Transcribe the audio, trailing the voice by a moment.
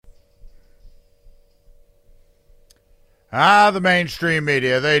The mainstream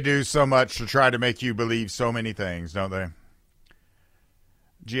media, they do so much to try to make you believe so many things, don't they?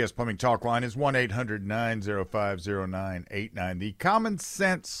 GS Plumbing Talk line is 1-800-905-0989. The Common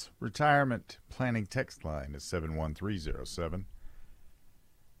Sense Retirement Planning text line is 71307.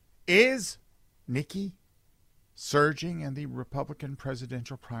 Is Nikki surging in the Republican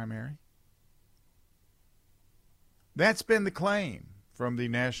presidential primary? That's been the claim from the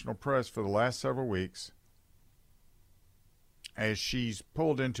national press for the last several weeks, as she's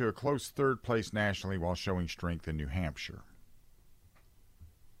pulled into a close third place nationally while showing strength in New Hampshire.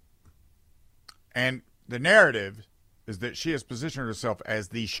 And the narrative is that she has positioned herself as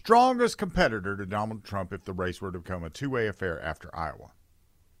the strongest competitor to Donald Trump if the race were to become a two-way affair after Iowa.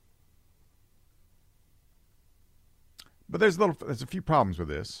 But there's a few problems with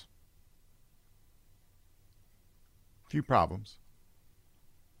this. Few problems.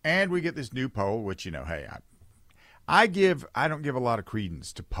 And we get this new poll, which, you know, hey, I don't give a lot of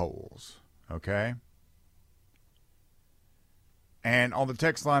credence to polls, okay? And on the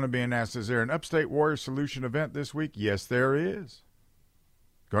text line of being asked, is there an Upstate Warrior Solution event this week? Yes, there is.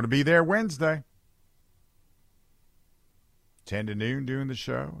 Going to be there Wednesday. 10 to noon doing the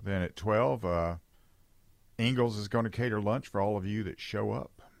show. Then at 12, Ingalls is going to cater lunch for all of you that show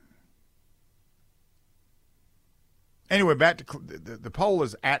up. Anyway, back to the poll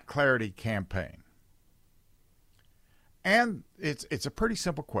is at Clarity Campaign. And it's a pretty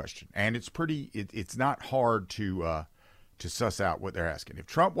simple question, and it's not hard to suss out what they're asking. If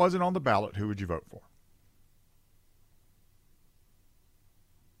Trump wasn't on the ballot, who would you vote for?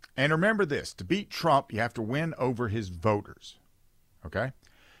 And remember this, to beat Trump, you have to win over his voters. Okay?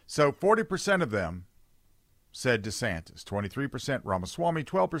 So 40% of them said DeSantis, 23% Ramaswamy,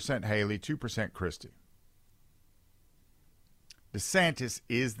 12% Haley, 2% Christie. DeSantis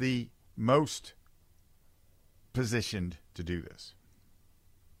is the most positioned to do this.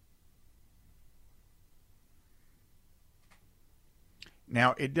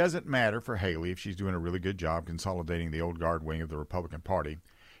 Now, it doesn't matter for Haley if she's doing a really good job consolidating the old guard wing of the Republican Party,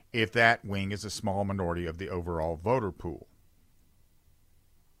 if that wing is a small minority of the overall voter pool.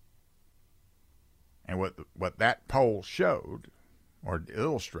 And what that poll showed or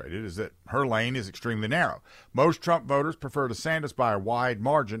illustrated is that her lane is extremely narrow. Most Trump voters prefer DeSantis by a wide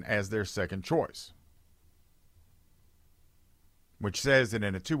margin as their second choice, which says that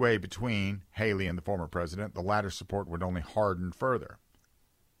in a two-way between Haley and the former president, the latter's support would only harden further.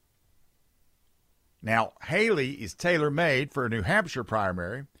 Now, Haley is tailor-made for a New Hampshire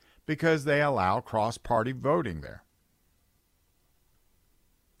primary because they allow cross-party voting there.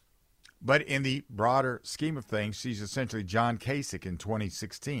 But in the broader scheme of things, she's essentially John Kasich in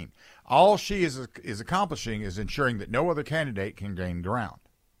 2016. All she is accomplishing is ensuring that no other candidate can gain ground.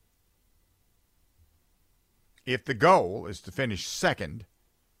 If the goal is to finish second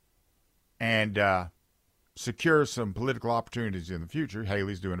and secure some political opportunities in the future,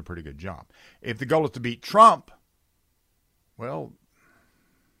 Haley's doing a pretty good job. If the goal is to beat Trump, well,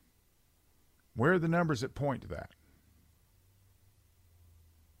 where are the numbers that point to that?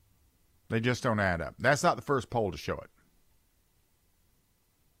 They just don't add up. That's not the first poll to show it.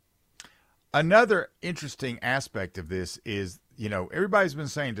 Another interesting aspect of this is, you know, everybody's been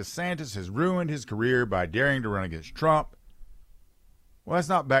saying DeSantis has ruined his career by daring to run against Trump. Well, that's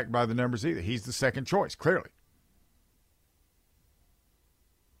not backed by the numbers either. He's the second choice, clearly.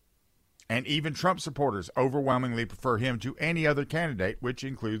 And even Trump supporters overwhelmingly prefer him to any other candidate, which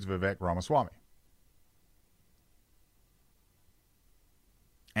includes Vivek Ramaswamy.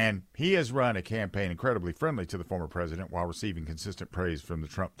 And he has run a campaign incredibly friendly to the former president while receiving consistent praise from the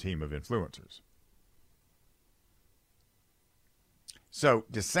Trump team of influencers. So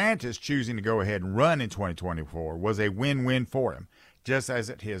DeSantis choosing to go ahead and run in 2024 was a win-win for him, just as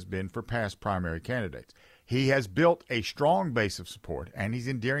it has been for past primary candidates. He has built a strong base of support, and he's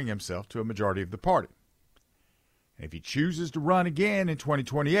endearing himself to a majority of the party. And if he chooses to run again in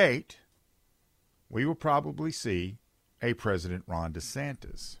 2028, we will probably see a President Ron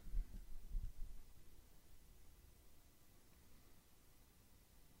DeSantis.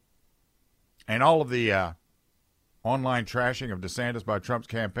 And all of the online trashing of DeSantis by Trump's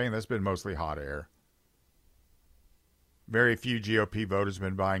campaign, that's been mostly hot air. Very few GOP voters have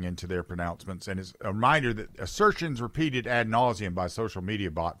been buying into their pronouncements. And it's a reminder that assertions repeated ad nauseum by social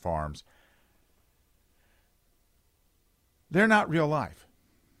media bot farms, they're not real life.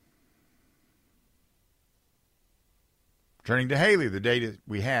 Turning to Haley, the data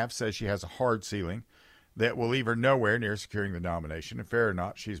we have says she has a hard ceiling that will leave her nowhere near securing the nomination. And fair or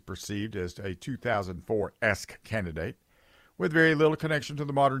not, she's perceived as a 2004-esque candidate with very little connection to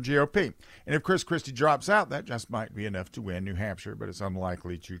the modern GOP. And if Chris Christie drops out, that just might be enough to win New Hampshire, but it's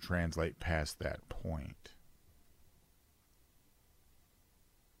unlikely to translate past that point.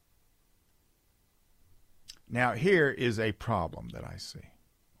 Now, here is a problem that I see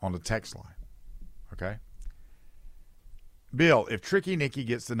on the text line. Okay? Bill, if Tricky Nikki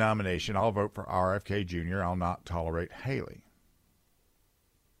gets the nomination, I'll vote for RFK Jr. I'll not tolerate Haley.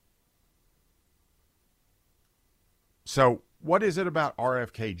 So, what is it about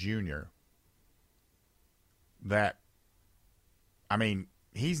RFK Jr. that, I mean,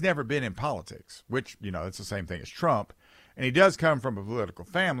 he's never been in politics, which, you know, it's the same thing as Trump. And he does come from a political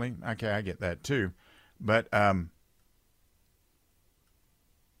family. Okay, I get that too. But I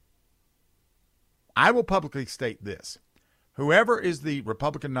will publicly state this. Whoever is the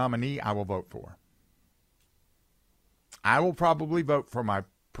Republican nominee, I will vote for. I will probably vote for my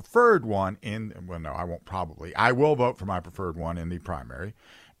preferred one I won't probably. I will vote for my preferred one in the primary.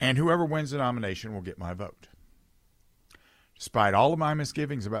 And whoever wins the nomination will get my vote. Despite all of my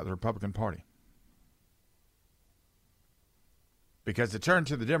misgivings about the Republican Party. Because to turn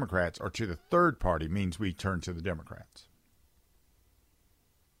to the Democrats or to the third party means we turn to the Democrats.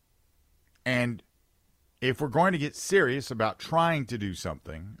 And if we're going to get serious about trying to do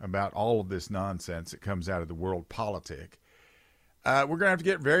something about all of this nonsense that comes out of the world politic, we're going to have to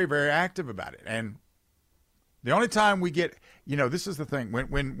get very, very active about it. And the only time we get, you know, this is the thing.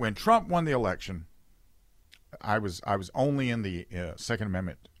 When Trump won the election, I was only in the Second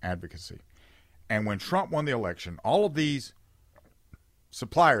Amendment advocacy. And when Trump won the election, all of these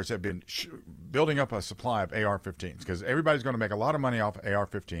suppliers have been building up a supply of AR-15s because everybody's going to make a lot of money off of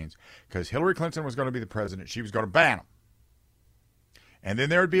AR-15s because Hillary Clinton was going to be the president. She was going to ban them. And then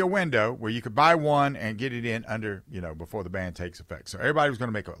there would be a window where you could buy one and get it in under, you know, before the ban takes effect. So everybody was going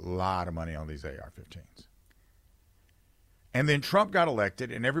to make a lot of money on these AR-15s. And then Trump got elected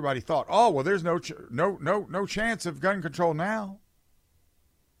and everybody thought, oh, well, there's no chance of gun control now.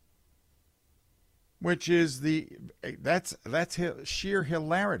 Which is that's sheer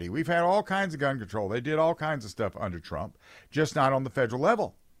hilarity. We've had all kinds of gun control. They did all kinds of stuff under Trump, just not on the federal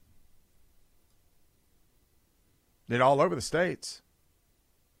level. Did all over the states.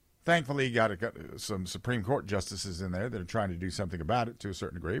 Thankfully, you got some Supreme Court justices in there that are trying to do something about it to a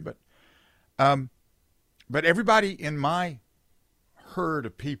certain degree. But everybody in my herd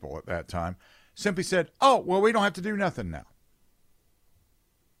of people at that time simply said, "Oh, well, we don't have to do nothing now."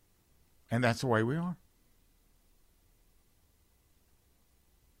 And that's the way we are.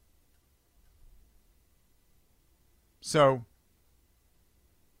 So,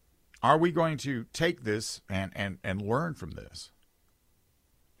 are we going to take this and learn from this?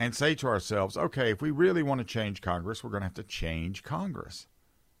 And say to ourselves, okay, if we really want to change Congress, we're going to have to change Congress.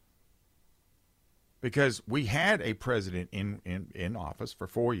 Because we had a president in office for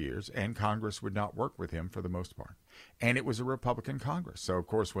 4 years, and Congress would not work with him for the most part. And it was a Republican Congress. So, of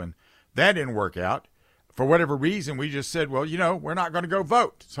course, when that didn't work out, for whatever reason, we just said, well, you know, we're not going to go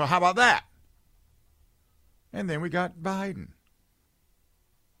vote. So how about that? And then we got Biden.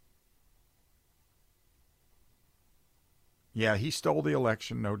 Yeah, he stole the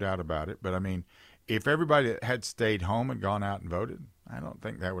election, no doubt about it. But, I mean, if everybody had stayed home and gone out and voted, I don't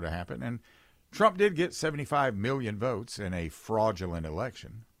think that would have happened. And Trump did get 75 million votes in a fraudulent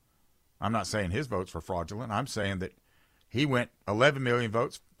election. I'm not saying his votes were fraudulent. I'm saying that he went 11 million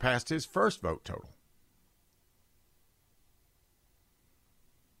votes past his first vote total.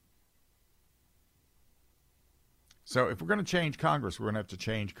 So if we're going to change Congress, we're going to have to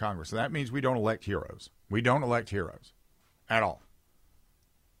change Congress. And that means we don't elect heroes. We don't elect heroes at all.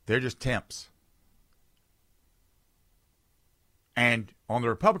 They're just temps. And on the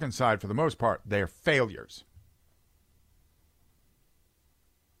Republican side, for the most part, they're failures.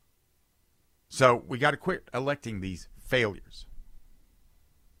 So we got to quit electing these failures.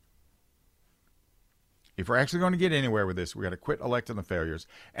 If we're actually going to get anywhere with this, we got to quit electing the failures.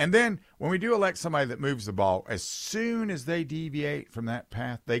 And then when we do elect somebody that moves the ball, as soon as they deviate from that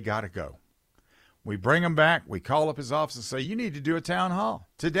path, they got to go. We bring them back. We call up his office and say, you need to do a town hall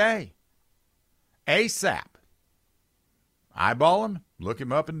today. ASAP. Eyeball him, look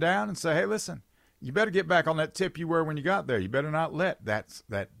him up and down, and say, hey, listen, you better get back on that tip you were when you got there. You better not let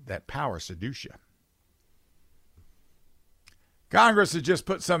that power seduce you. Congress has just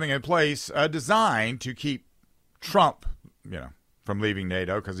put something in place designed to keep Trump, from leaving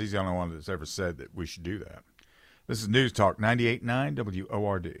NATO, because he's the only one that's ever said that we should do that. This is News Talk 98.9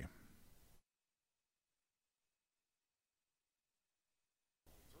 WORD.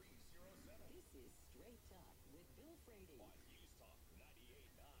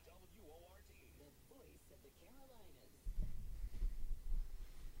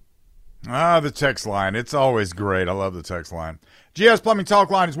 Ah, the text line. It's always great. I love the text line. GS Plumbing Talk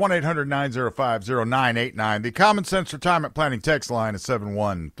line is 1-800-905-0989. The Common Sense Retirement Planning text line is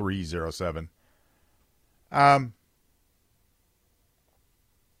 71307.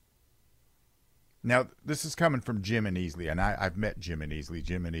 Now, this is coming from Jim and Easley, and I've met Jim and Easley.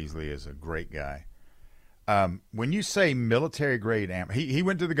 Jim and Easley is a great guy. When you say military-grade ammo, he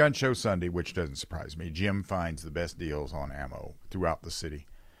went to the gun show Sunday, which doesn't surprise me. Jim finds the best deals on ammo throughout the city,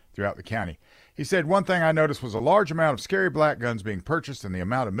 throughout the county. He said, one thing I noticed was a large amount of scary black guns being purchased and the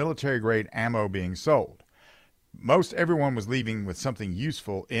amount of military-grade ammo being sold. Most everyone was leaving with something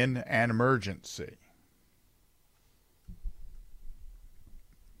useful in an emergency.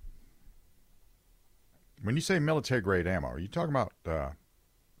 When you say military-grade ammo, are you talking about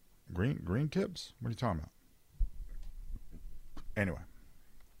green tips? What are you talking about? Anyway,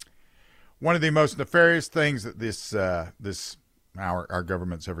 one of the most nefarious things that our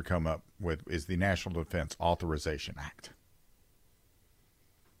government's ever come up with is the National Defense Authorization Act.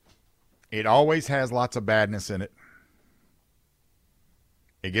 It always has lots of badness in it.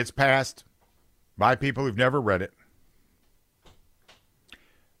 It gets passed by people who've never read it.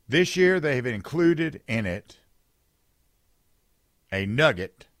 This year, they have included in it a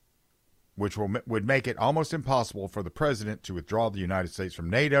nugget which would make it almost impossible for the president to withdraw the United States from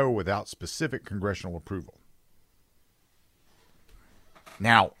NATO without specific congressional approval.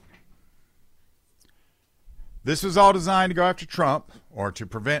 Now, this was all designed to go after Trump, or to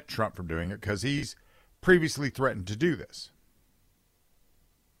prevent Trump from doing it, because he's previously threatened to do this.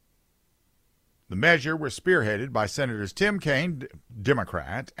 The measure was spearheaded by Senators Tim Kaine,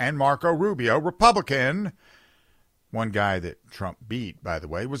 Democrat, and Marco Rubio, Republican. One guy that Trump beat, by the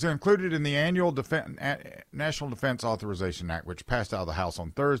way, was included in the annual National Defense Authorization Act, which passed out of the House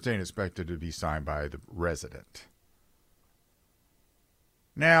on Thursday and expected to be signed by the president.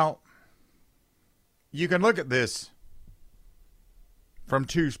 Now, you can look at this from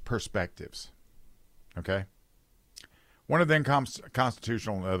two perspectives, okay? One of them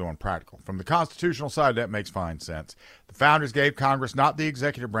constitutional and the other one practical. From the constitutional side, that makes fine sense. The founders gave Congress, not the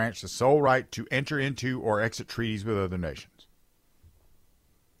executive branch, the sole right to enter into or exit treaties with other nations.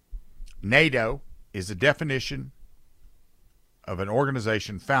 NATO is a definition of an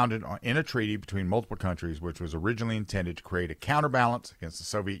organization founded in a treaty between multiple countries, which was originally intended to create a counterbalance against the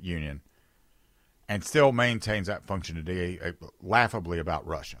Soviet Union, and still maintains that function today, laughably about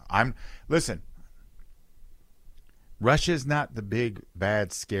Russia. Listen, Russia's not the big,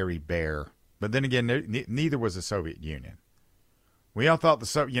 bad, scary bear. But then again, neither was the Soviet Union. We all thought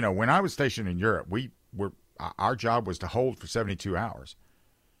when I was stationed in Europe, our job was to hold for 72 hours.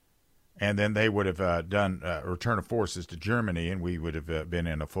 And then they would have done a return of forces to Germany, and we would have been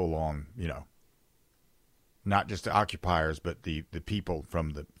in a full-on, not just the occupiers, but the people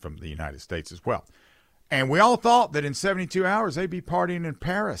from the United States as well. And we all thought that in 72 hours they'd be partying in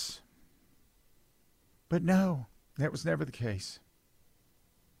Paris. But no. That was never the case.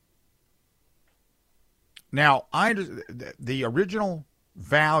 Now, the original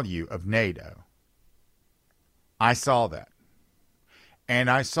value of NATO, I saw that. And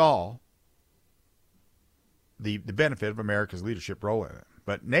I saw the benefit of America's leadership role in it.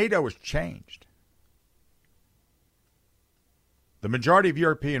 But NATO has changed. The majority of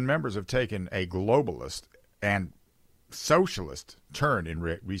European members have taken a globalist and socialist turn in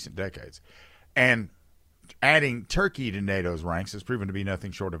recent decades. And adding Turkey to NATO's ranks has proven to be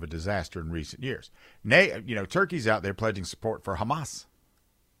nothing short of a disaster in recent years. Turkey's out there pledging support for Hamas.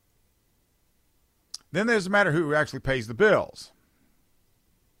 Then there's the matter who actually pays the bills.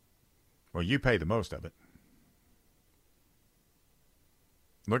 Well, you pay the most of it.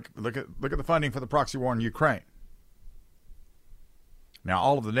 Look at the funding for the proxy war in Ukraine. Now,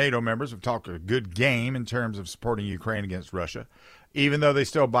 all of the NATO members have talked a good game in terms of supporting Ukraine against Russia, even though they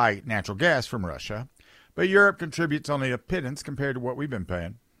still buy natural gas from Russia. But Europe contributes only a pittance compared to what we've been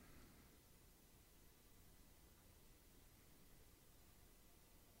paying.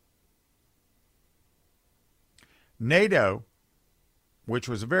 NATO, which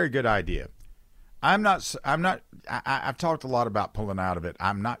was a very good idea. I've talked a lot about pulling out of it.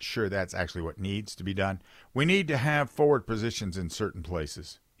 I'm not sure that's actually what needs to be done. We need to have forward positions in certain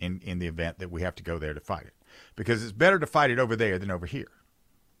places in the event that we have to go there to fight it. Because it's better to fight it over there than over here.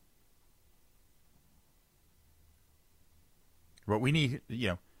 But we need,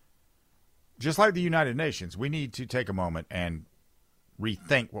 just like the United Nations, we need to take a moment and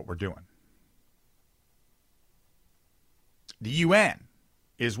rethink what we're doing. The UN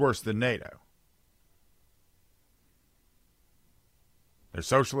is worse than NATO. They're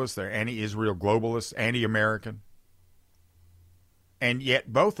socialists, they're anti-Israel globalists, anti-American. And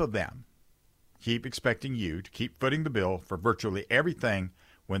yet both of them keep expecting you to keep footing the bill for virtually everything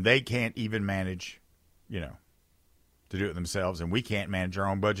when they can't even manage, to do it themselves, and we can't manage our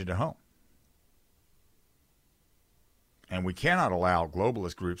own budget at home. And we cannot allow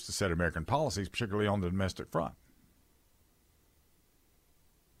globalist groups to set American policies, particularly on the domestic front.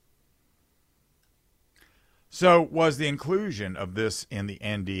 So was the inclusion of this in the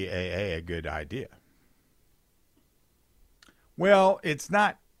NDAA a good idea? Well, it's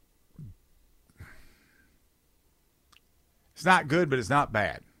not good, but it's not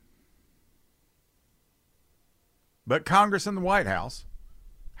bad. But Congress and the White House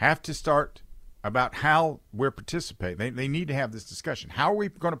have to start about how we're participating. They need to have this discussion. How are we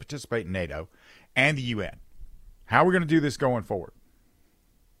going to participate in NATO and the UN? How are we going to do this going forward?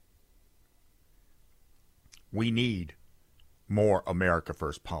 We need more America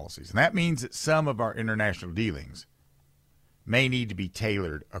First policies. And that means that some of our international dealings may need to be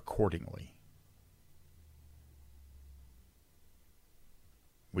tailored accordingly.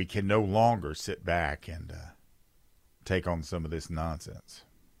 We can no longer sit back and take on some of this nonsense.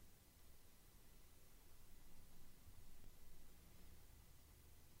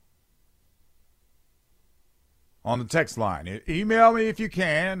 On the text line, email me if you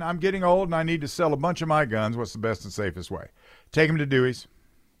can. I'm getting old and I need to sell a bunch of my guns. What's the best and safest way? Take them to Dewey's.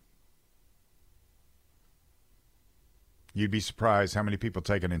 You'd be surprised how many people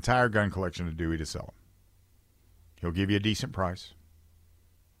take an entire gun collection to Dewey to sell them. He'll give you a decent price.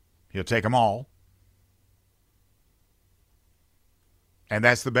 He'll take them all. And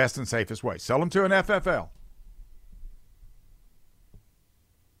that's the best and safest way. Sell them to an FFL.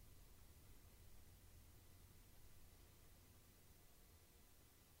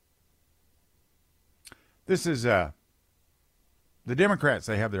 This is the Democrats.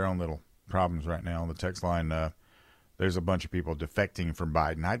 They have their own little problems right now on the text line. There's a bunch of people defecting from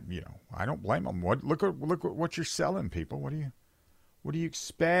Biden. I don't blame them. Look at what you're selling, people. What do you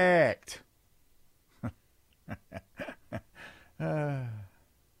expect? I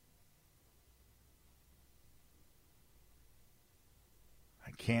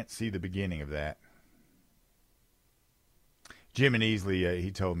can't see the beginning of that. Jim and Easley,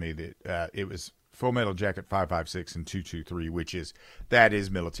 he told me that it was Full Metal Jacket 5.56 and 223, that is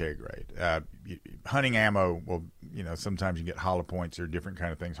military grade. Hunting ammo, well, sometimes you get hollow points or different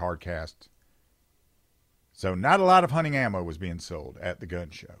kind of things, hard casts. So not a lot of hunting ammo was being sold at the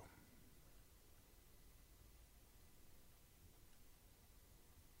gun show.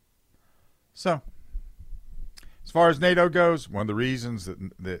 So, as far as NATO goes, one of the reasons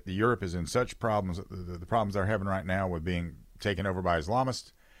that Europe is in such problems, the problems they're having right now with being taken over by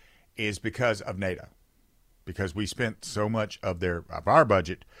Islamists, is because of NATO. Because we spent so much of our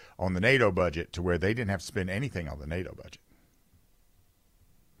budget on the NATO budget to where they didn't have to spend anything on the NATO budget.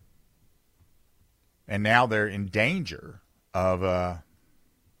 And now they're in danger of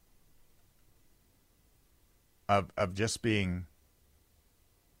just being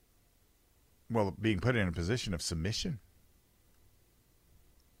put in a position of submission.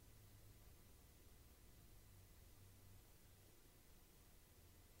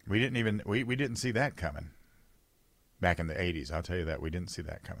 We didn't see that coming back in the 80s. I'll tell you that. We didn't see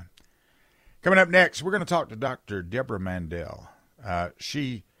that coming. Coming up next, we're going to talk to Dr. Deborah Mandel.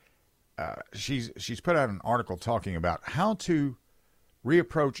 She's put out an article talking about how to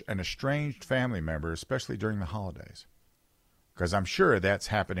reapproach an estranged family member, especially during the holidays. Because I'm sure that's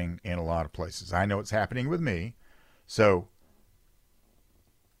happening in a lot of places. I know it's happening with me. So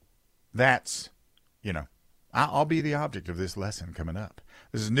that's, I'll be the object of this lesson coming up.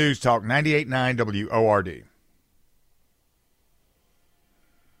 This is News Talk 98.9 WORD.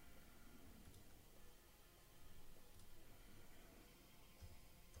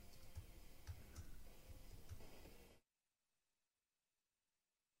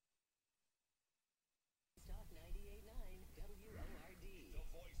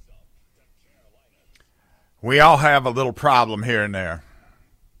 We all have a little problem here and there.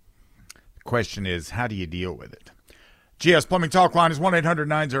 The question is, how do you deal with it? GS Plumbing Talk line is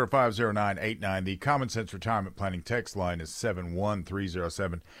 1-800-905-0989. The Common Sense Retirement Planning text line is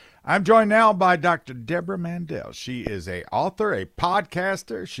 71307. I'm joined now by Dr. Deborah Mandel. She is an author, a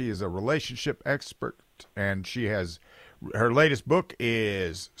podcaster. She is a relationship expert, and she has her latest book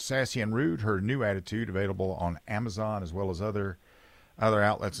is Sassy and Rude, Her New Attitude, available on Amazon as well as other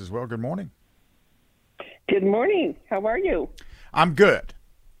outlets as well. Good morning. Good morning. How are you? I'm good.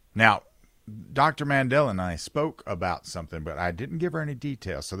 Now, Dr. Mandel and I spoke about something, but I didn't give her any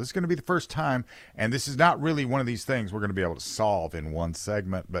details. So this is going to be the first time, and this is not really one of these things we're going to be able to solve in one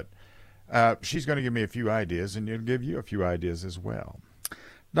segment, but she's going to give me a few ideas, and you'll give you a few ideas as well.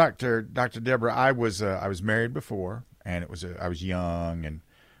 Dr. Deborah, I was married before, and I was young, and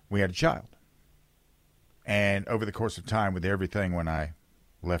we had a child. And over the course of time, with everything, when I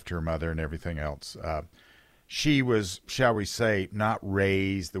left her mother and everything else, she was, shall we say, not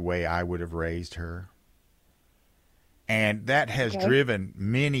raised the way I would have raised her. And that has driven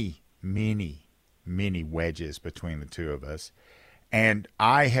many, many, many wedges between the two of us. And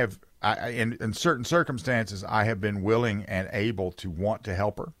in certain circumstances, I have been willing and able to want to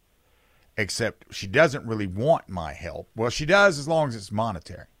help her, except she doesn't really want my help. Well, she does as long as it's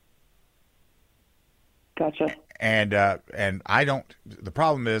monetary. Gotcha. And I don't. The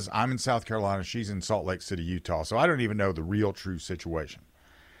problem is, I'm in South Carolina. She's in Salt Lake City, Utah. So I don't even know the real, true situation.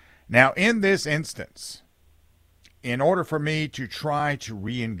 Now, in this instance, in order for me to try to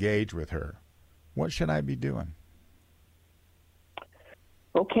re-engage with her, what should I be doing?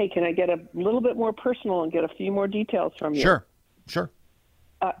 Okay, can I get a little bit more personal and get a few more details from you? Sure.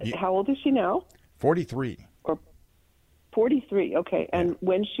 How old is she now? 43. Or 43, okay. And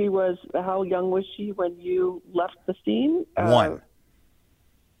when she was, how young was she when you left the scene? 1.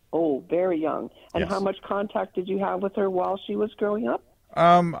 Oh, very young. And Yes. how much contact did you have with her while she was growing up?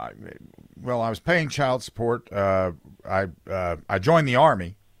 Well, I was paying child support. I joined the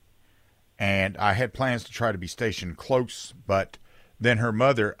Army, and I had plans to try to be stationed close, but then her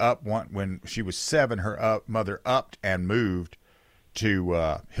mother when she was 7, her mother upped and moved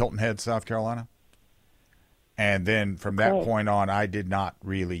to Hilton Head, South Carolina. And then from that point on, I did not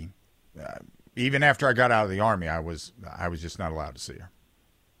really, even after I got out of the Army, I was just not allowed to see her.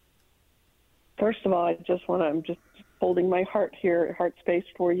 First of all, I'm just holding my heart space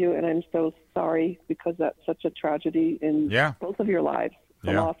for you, and I'm so sorry because that's such a tragedy in both of your lives. It's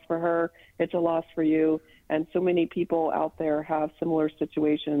a loss for her, it's a loss for you, and so many people out there have similar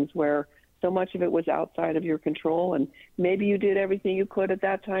situations where so much of it was outside of your control, and maybe you did everything you could at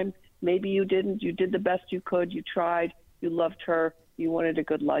that time, maybe you didn't, you did the best you could, you tried, you loved her, you wanted a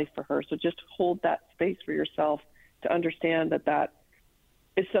good life for her, so just hold that space for yourself to understand that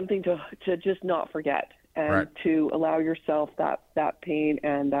is something to just not forget. And to allow yourself that pain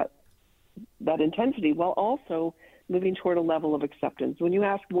and that intensity, while also moving toward a level of acceptance. When you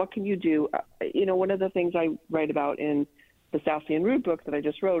ask, what can you do? One of the things I write about in the Sassy and Rude book that I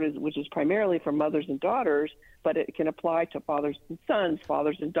just wrote, which is primarily for mothers and daughters, but it can apply to fathers and sons,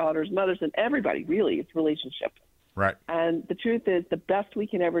 fathers and daughters, mothers and everybody, really. It's relationships. Right. And the truth is, the best we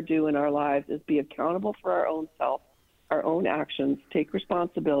can ever do in our lives is be accountable for our own self, our own actions, take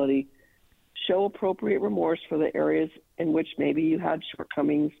responsibility, show appropriate remorse for the areas in which maybe you had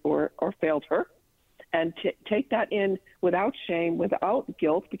shortcomings or failed her, and take that in without shame, without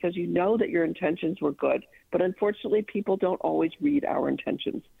guilt, because you know that your intentions were good. But unfortunately, people don't always read our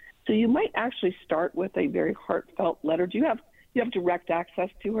intentions. So you might actually start with a very heartfelt letter. Do you have direct access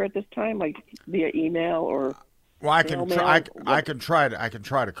to her at this time, like via email or? Well, I can try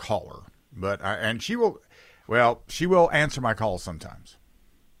to call her, but she will answer my calls sometimes.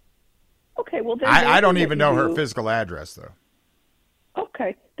 Okay, well then I don't even know her physical address though.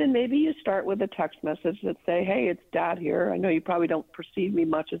 Okay, then maybe you start with a text message that say, "Hey, it's Dad here. I know you probably don't perceive me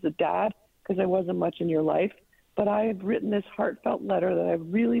much as a dad because I wasn't much in your life, but I have written this heartfelt letter that I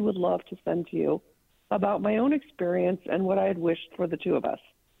really would love to send to you about my own experience and what I had wished for the two of us."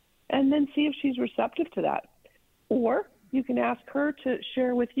 And then see if she's receptive to that. Or you can ask her to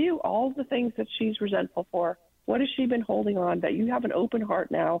share with you all the things that she's resentful for. What has she been holding on that you have an open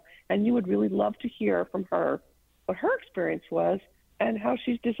heart now, and you would really love to hear from her what her experience was and how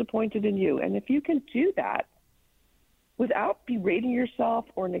she's disappointed in you. And if you can do that without berating yourself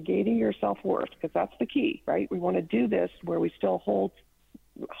or negating your self-worth, because that's the key, right? We want to do this where we still hold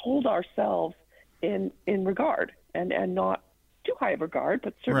ourselves in regard and not too high of regard,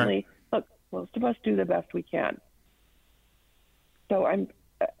 but certainly, look, most of us do the best we can. So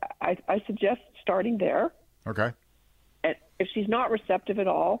I suggest starting there. Okay. And if she's not receptive at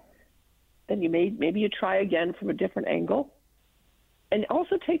all, then maybe you try again from a different angle, and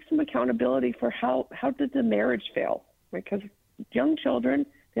also take some accountability for how did the marriage fail? Because young children,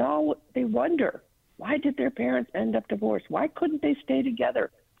 they wonder, why did their parents end up divorced? Why couldn't they stay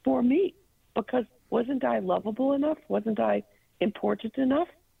together for me? Because wasn't I lovable enough? Wasn't I important enough?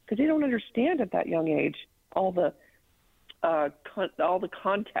 Because they don't understand at that young age all the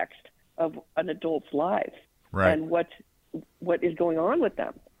context of an adult's life. Right. And what is going on with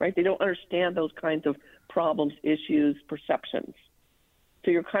them, right? They don't understand those kinds of problems, issues, perceptions.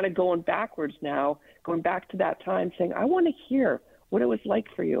 So you're kind of going backwards now, going back to that time saying, I want to hear what it was like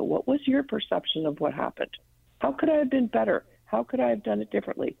for you. What was your perception of what happened? How could I have been better? How could I have done it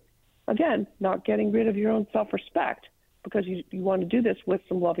differently? Again, not getting rid of your own self-respect, because you want to do this with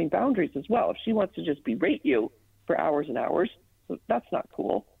some loving boundaries as well. If she wants to just berate you for hours and hours, that's not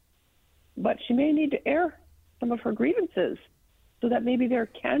cool. But she may need to air some of her grievances so that maybe there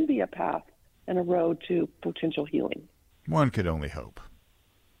can be a path and a road to potential healing. One could only hope.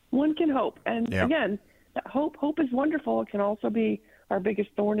 One can hope. And again, hope is wonderful. It can also be our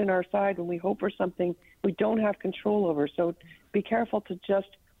biggest thorn in our side when we hope for something we don't have control over. So be careful to just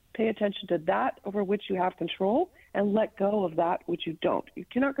pay attention to that over which you have control and let go of that which you don't. You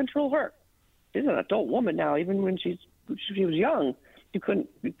cannot control her. She's an adult woman now. Even when she was young,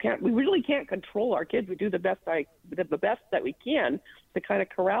 we really can't control our kids. We do the best that we can to kind of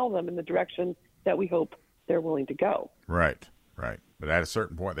corral them in the direction that we hope they're willing to go. Right. But at a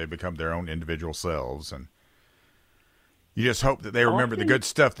certain point, they become their own individual selves, and you just hope that they remember the good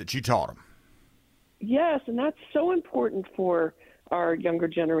stuff that you taught them. Yes, and that's so important for our younger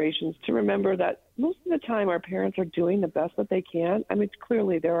generations to remember that most of the time our parents are doing the best that they can. I mean,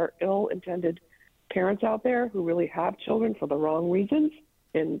 clearly there are ill-intended parents out there who really have children for the wrong reasons,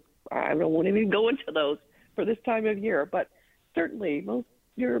 and I won't even go into those for this time of year. But certainly,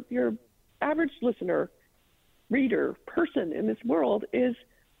 your average listener, reader, person in this world has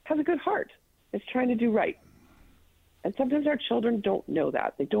a good heart. Is trying to do right, and sometimes our children don't know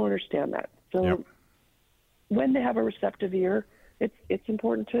that. They don't understand that. So when they have a receptive ear, it's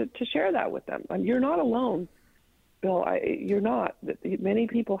important to share that with them. And you're not alone, Bill. You're not. Many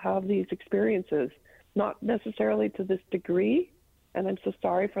people have these experiences, not necessarily to this degree, and I'm so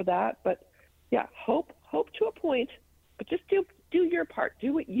sorry for that. But yeah, hope to a point, but just do your part.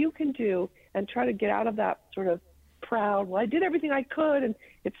 Do what you can do, and try to get out of that sort of proud. Well, I did everything I could, and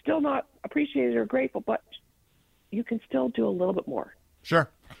it's still not appreciated or grateful, but you can still do a little bit more. Sure.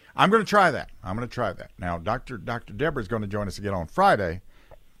 I'm going to try that. Now, Dr. Deborah is going to join us again on Friday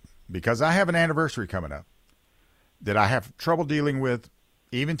because I have an anniversary coming up that I have trouble dealing with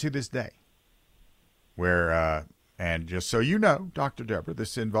even to this day. Where, and just so you know, Dr. Deborah,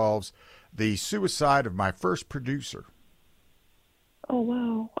 this involves the suicide of my first producer. Oh,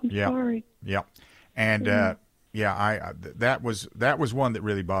 wow. I'm sorry. Yeah. And, that was one that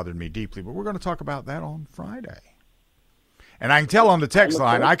really bothered me deeply, but we're going to talk about that on Friday. And I can tell on the text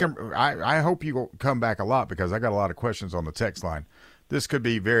line, I hope you will come back a lot because I got a lot of questions on the text line. This could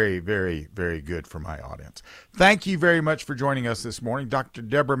be very, very, very good for my audience. Thank you very much for joining us this morning. Dr.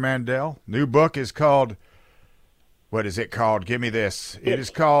 Deborah Mandel. New book is called, what is it called? Give me this. It is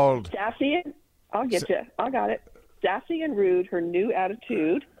called... Sassy. I'll get you. I got it. Sassy and Rude, Her New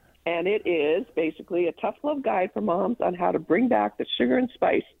Attitude. And it is basically a tough love guide for moms on how to bring back the sugar and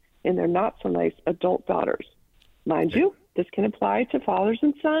spice in their not-so-nice adult daughters. Mind you, this can apply to fathers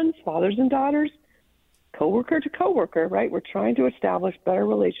and sons, fathers and daughters, coworker to coworker, right? We're trying to establish better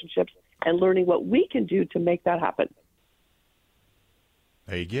relationships and learning what we can do to make that happen.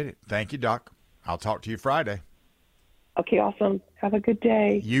 There you get it. Thank you, Doc. I'll talk to you Friday. Okay, awesome. Have a good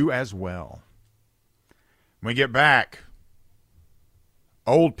day. You as well. When we get back,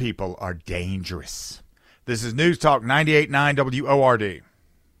 old people are dangerous. This is News Talk 98.9 WORD.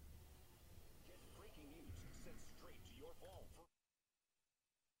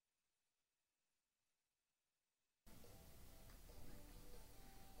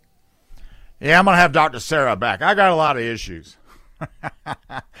 Yeah, I'm going to have Dr. Sarah back. I got a lot of issues.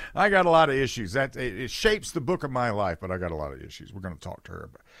 It shapes the book of my life, but I got a lot of issues. We're going to talk to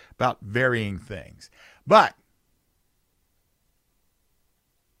her about varying things. But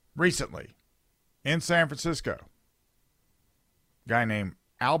recently, in San Francisco, a guy named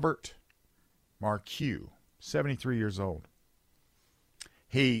Albert Marque, 73 years old.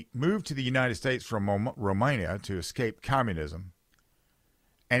 He moved to the United States from Romania to escape communism.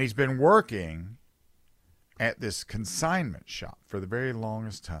 And he's been working at this consignment shop for the very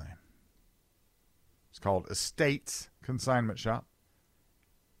longest time. It's called Estates Consignment Shop.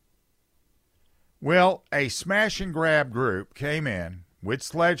 Well, a smash and grab group came in with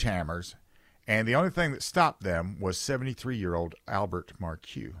sledgehammers, and the only thing that stopped them was 73-year-old Albert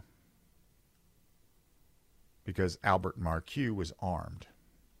Marque. Because Albert Marque was armed.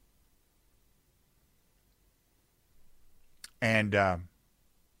 And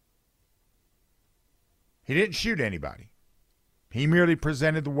he didn't shoot anybody. He merely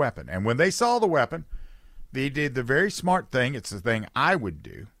presented the weapon. And when they saw the weapon, they did the very smart thing. It's the thing I would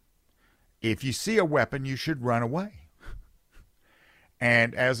do. If you see a weapon, you should run away.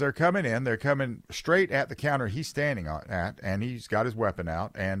 And as they're coming in, they're coming straight at the counter he's standing at, and he's got his weapon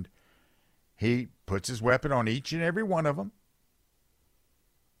out, and he puts his weapon on each and every one of them,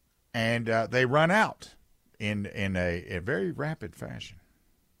 and they run out in a very rapid fashion.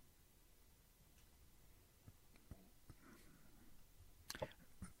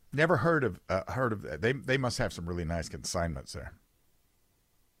 Never heard of that. They must have some really nice consignments there.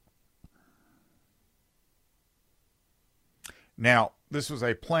 Now, this was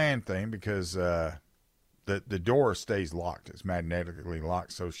a planned thing because the door stays locked. It's magnetically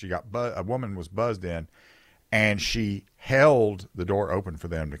locked. So a woman was buzzed in, and she held the door open for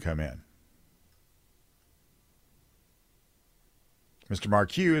them to come in. Mr.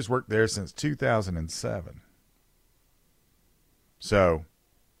 Marqueux has worked there since 2007. So,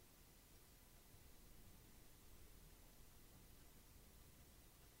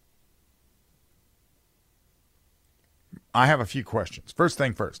 I have a few questions. First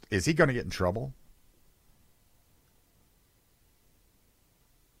thing first, is he going to get in trouble?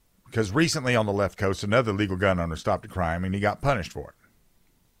 Because recently on the left coast, another legal gun owner stopped a crime and he got punished for it.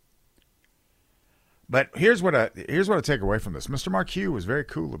 But here's what I take away from this. Mr. Marqueux was very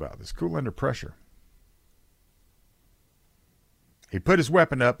cool about this, cool under pressure. He put his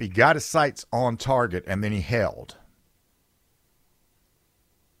weapon up, he got his sights on target, and then he held.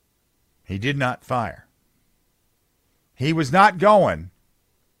 He did not fire. He was not going.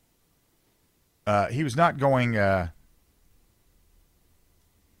 To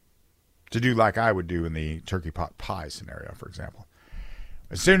do like I would do in the turkey pot pie scenario, for example.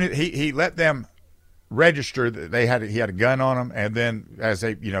 As soon as he let them register that he had a gun on them, and then as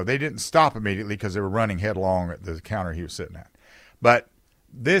they didn't stop immediately because they were running headlong at the counter he was sitting at. But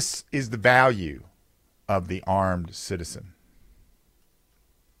this is the value of the armed citizen.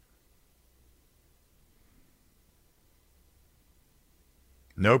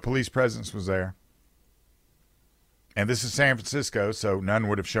 No police presence was there. And this is San Francisco, so none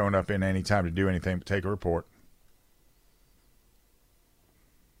would have shown up in any time to do anything but take a report.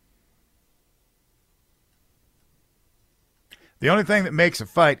 The only thing that makes a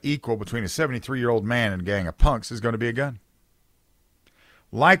fight equal between a 73-year-old man and a gang of punks is going to be a gun.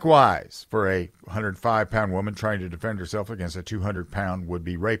 Likewise, for a 105-pound woman trying to defend herself against a 200-pound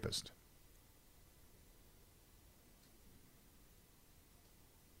would-be rapist.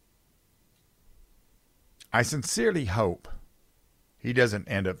 I sincerely hope he doesn't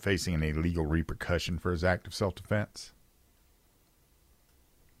end up facing any legal repercussion for his act of self-defense.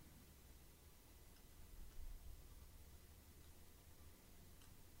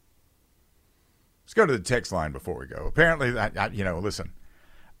 Let's go to the text line before we go. Apparently, listen,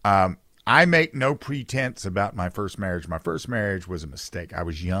 I make no pretense about my first marriage. My first marriage was a mistake. I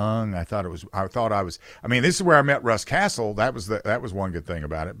was young. I mean, this is where I met Russ Castle. That was one good thing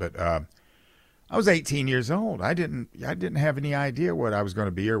about it. But I was 18 years old. I didn't have any idea what I was going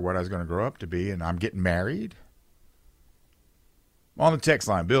to be or what I was going to grow up to be, and I'm getting married. On the text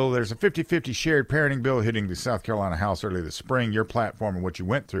line, Bill, there's a 50-50 shared parenting bill hitting the South Carolina House early this spring. Your platform and what you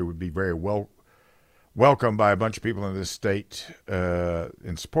went through would be very welcomed by a bunch of people in this state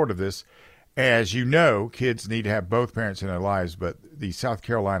in support of this. As you know, kids need to have both parents in their lives, but the South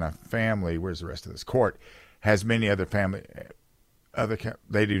Carolina family, where's the rest of this court, has many other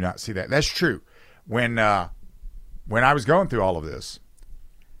they do not see that. That's true. When I was going through all of this,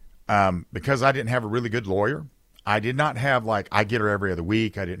 because I didn't have a really good lawyer, I did not have I get her every other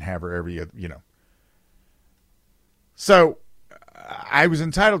week. I didn't have her every other, So I was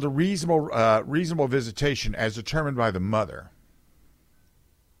entitled to reasonable visitation as determined by the mother.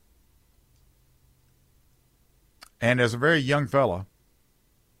 And as a very young fella,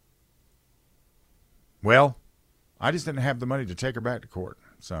 well, I just didn't have the money to take her back to court.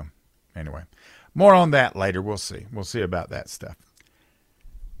 So anyway, more on that later. We'll see. We'll see about that stuff.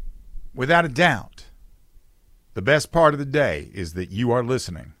 Without a doubt, the best part of the day is that you are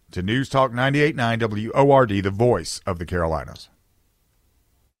listening to News Talk 98.9 WORD, the voice of the Carolinas.